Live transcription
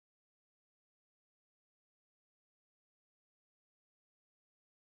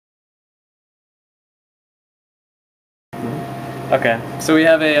Okay, so we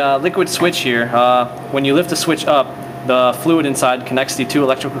have a liquid switch here. When you lift the switch up, the fluid inside connects the two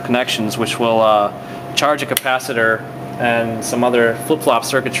electrical connections, which will charge a capacitor and some other flip-flop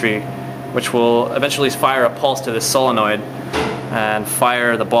circuitry, which will eventually fire a pulse to this solenoid and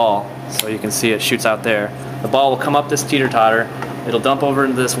fire the ball. So you can see it shoots out there. The ball will come up this teeter-totter. It'll dump over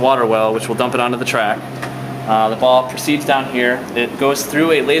into this water well, which will dump it onto the track. The ball proceeds down here. It goes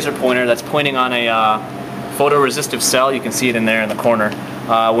through a laser pointer that's pointing on a photoresistive cell. You can see it in there in the corner.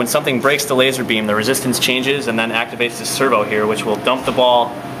 When something breaks the laser beam, the resistance changes and then activates this servo here, which will dump the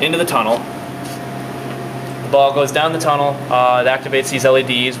ball into the tunnel. The ball goes down the tunnel. It activates these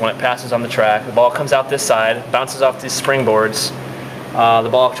LEDs when it passes on the track. The ball comes out this side, bounces off these springboards. The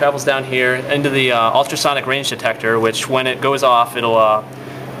ball travels down here into the ultrasonic range detector, which when it goes off, it'll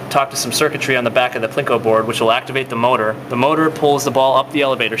talk to some circuitry on the back of the plinko board, which will activate the motor. The motor pulls the ball up the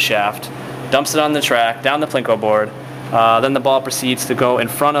elevator shaft, dumps it on the track, down the plinko board. Then the ball proceeds to go in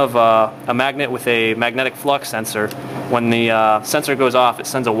front of a magnet with a magnetic flux sensor. When the sensor goes off, it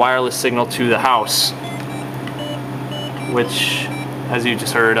sends a wireless signal to the house, which, as you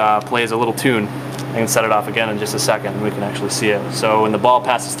just heard, plays a little tune. I can set it off again in just a second and we can actually see it. So when the ball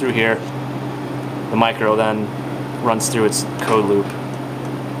passes through here, the micro then runs through its code loop.